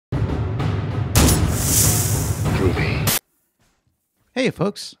groovy. Hey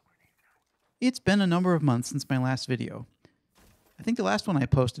folks! It's been a number of months since my last video. I think the last one I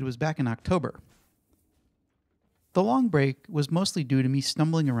posted was back in October. The long break was mostly due to me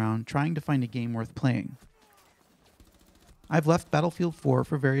stumbling around trying to find a game worth playing. I've left Battlefield 4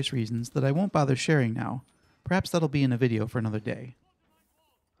 for various reasons that I won't bother sharing now. Perhaps that'll be in a video for another day.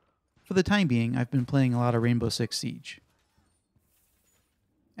 For the time being, I've been playing a lot of Rainbow Six Siege.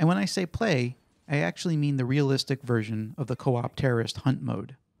 And when I say play, I actually mean the realistic version of the co-op terrorist hunt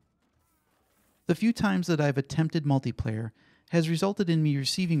mode. The few times that I've attempted multiplayer has resulted in me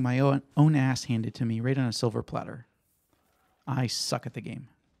receiving my own ass handed to me right on a silver platter. I suck at the game.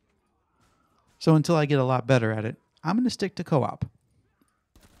 So until I get a lot better at it, I'm going to stick to co-op.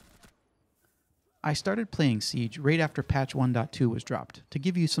 I started playing Siege right after patch 1.2 was dropped, to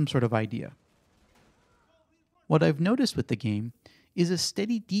give you some sort of idea. What I've noticed with the game is a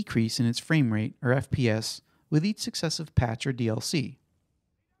steady decrease in its frame rate, or FPS, with each successive patch or DLC.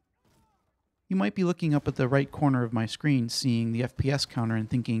 You might be looking up at the right corner of my screen seeing the FPS counter and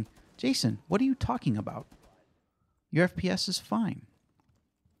thinking, Jason, what are you talking about? Your FPS is fine.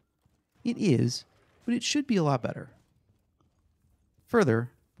 It is, but it should be a lot better.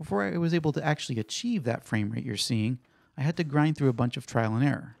 Further, before I was able to actually achieve that frame rate you're seeing, I had to grind through a bunch of trial and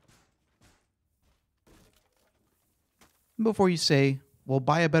error. And before you say, well,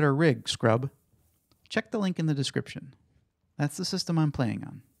 buy a better rig, scrub, check the link in the description. That's the system I'm playing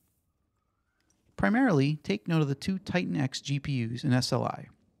on. Primarily, take note of the two Titan X GPUs and SLI.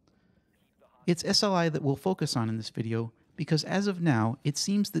 It's SLI that we'll focus on in this video because as of now, it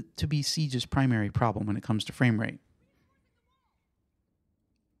seems to be Siege's primary problem when it comes to frame rate.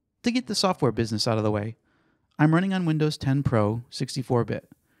 To get the software business out of the way, I'm running on Windows 10 Pro 64-bit,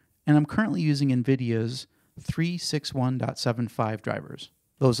 and I'm currently using NVIDIA's 361.75 drivers.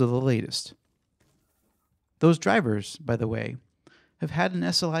 Those are the latest. Those drivers, by the way, have had an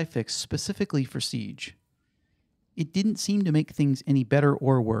SLI fix specifically for Siege. It didn't seem to make things any better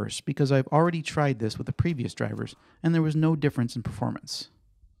or worse because I've already tried this with the previous drivers and there was no difference in performance.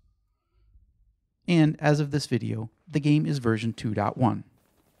 And as of this video, the game is version 2.1.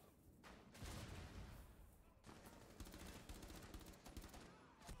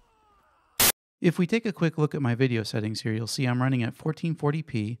 If we take a quick look at my video settings here, you'll see I'm running at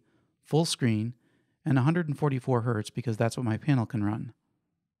 1440p, full screen, and 144 Hz because that's what my panel can run.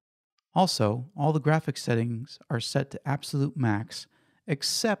 Also, all the graphics settings are set to absolute max,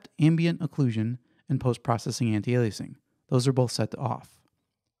 except ambient occlusion and post-processing anti-aliasing. Those are both set to off.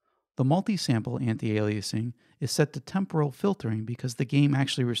 The multi-sample anti-aliasing is set to temporal filtering because the game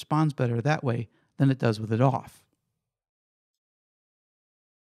actually responds better that way than it does with it off.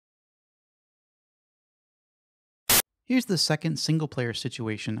 Here's the second single-player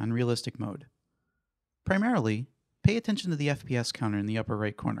situation on realistic mode. Primarily, pay attention to the FPS counter in the upper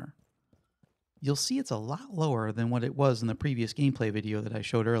right corner. You'll see it's a lot lower than what it was in the previous gameplay video that I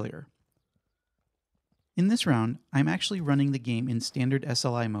showed earlier. In this round, I'm actually running the game in standard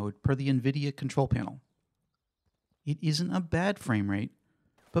SLI mode per the NVidia control panel. It isn't a bad frame rate,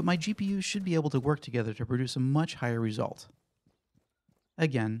 but my GPUs should be able to work together to produce a much higher result.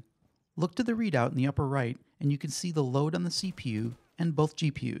 Again, look to the readout in the upper right and you can see the load on the CPU and both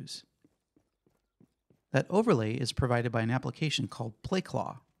GPUs. That overlay is provided by an application called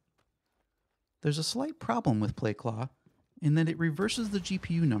PlayClaw. There's a slight problem with PlayClaw in that it reverses the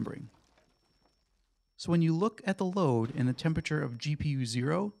GPU numbering. So when you look at the load and the temperature of GPU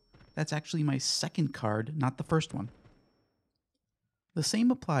 0, that's actually my second card, not the first one. The same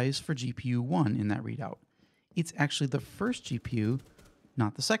applies for GPU 1 in that readout. It's actually the first GPU,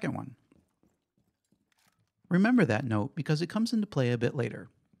 not the second one. Remember that note because it comes into play a bit later.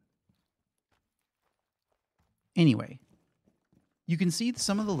 Anyway, you can see that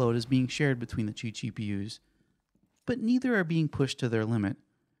some of the load is being shared between the two GPUs, but neither are being pushed to their limit,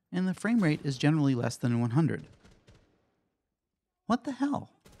 and the frame rate is generally less than 100. What the hell?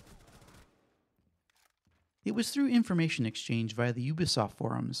 It was through information exchange via the Ubisoft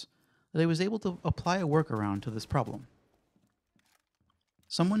forums that I was able to apply a workaround to this problem.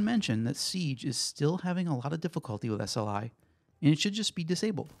 Someone mentioned that Siege is still having a lot of difficulty with SLI, and it should just be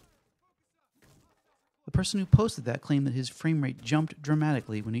disabled. The person who posted that claimed that his frame rate jumped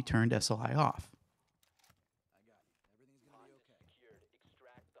dramatically when he turned SLI off.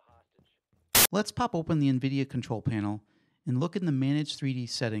 Let's pop open the NVIDIA control panel and look in the Manage 3D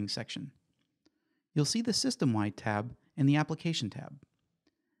Settings section. You'll see the System-wide tab and the Application tab.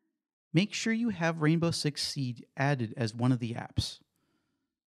 Make sure you have Rainbow Six Siege added as one of the apps.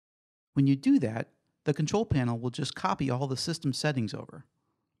 When you do that, the control panel will just copy all the system settings over.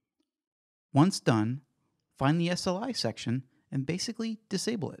 Once done, find the SLI section and basically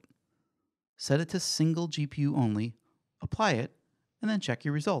disable it. Set it to single GPU only, apply it, and then check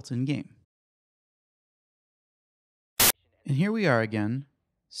your results in-game. And here we are again,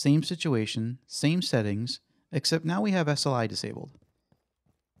 same situation, same settings, except now we have SLI disabled.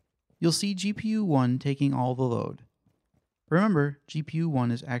 You'll see GPU 1 taking all the load. Remember, GPU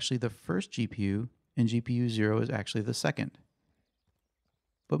 1 is actually the first GPU, and GPU 0 is actually the second.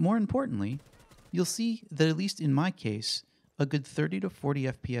 But more importantly, you'll see that at least in my case, a good 30 to 40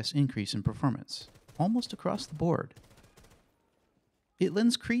 FPS increase in performance, almost across the board. It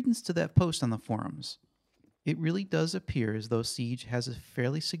lends credence to that post on the forums. It really does appear as though Siege has a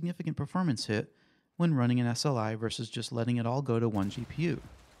fairly significant performance hit when running an SLI versus just letting it all go to one GPU.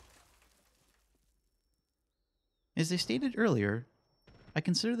 As I stated earlier, I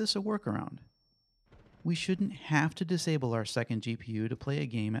consider this a workaround. We shouldn't have to disable our second GPU to play a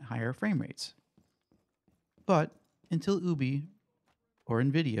game at higher frame rates. But until Ubi or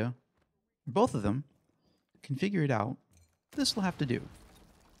NVidia, or both of them, can figure it out, this will have to do.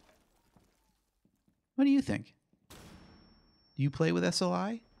 What do you think? Do you play with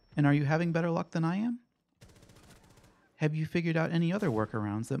SLI, and are you having better luck than I am? Have you figured out any other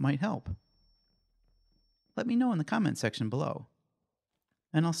workarounds that might help? Let me know in the comment section below,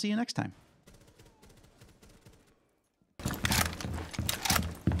 and I'll see you next time.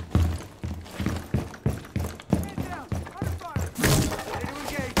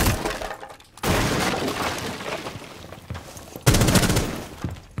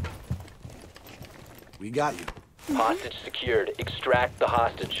 We got you. Hostage secured. Extract the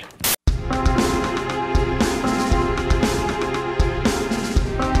hostage.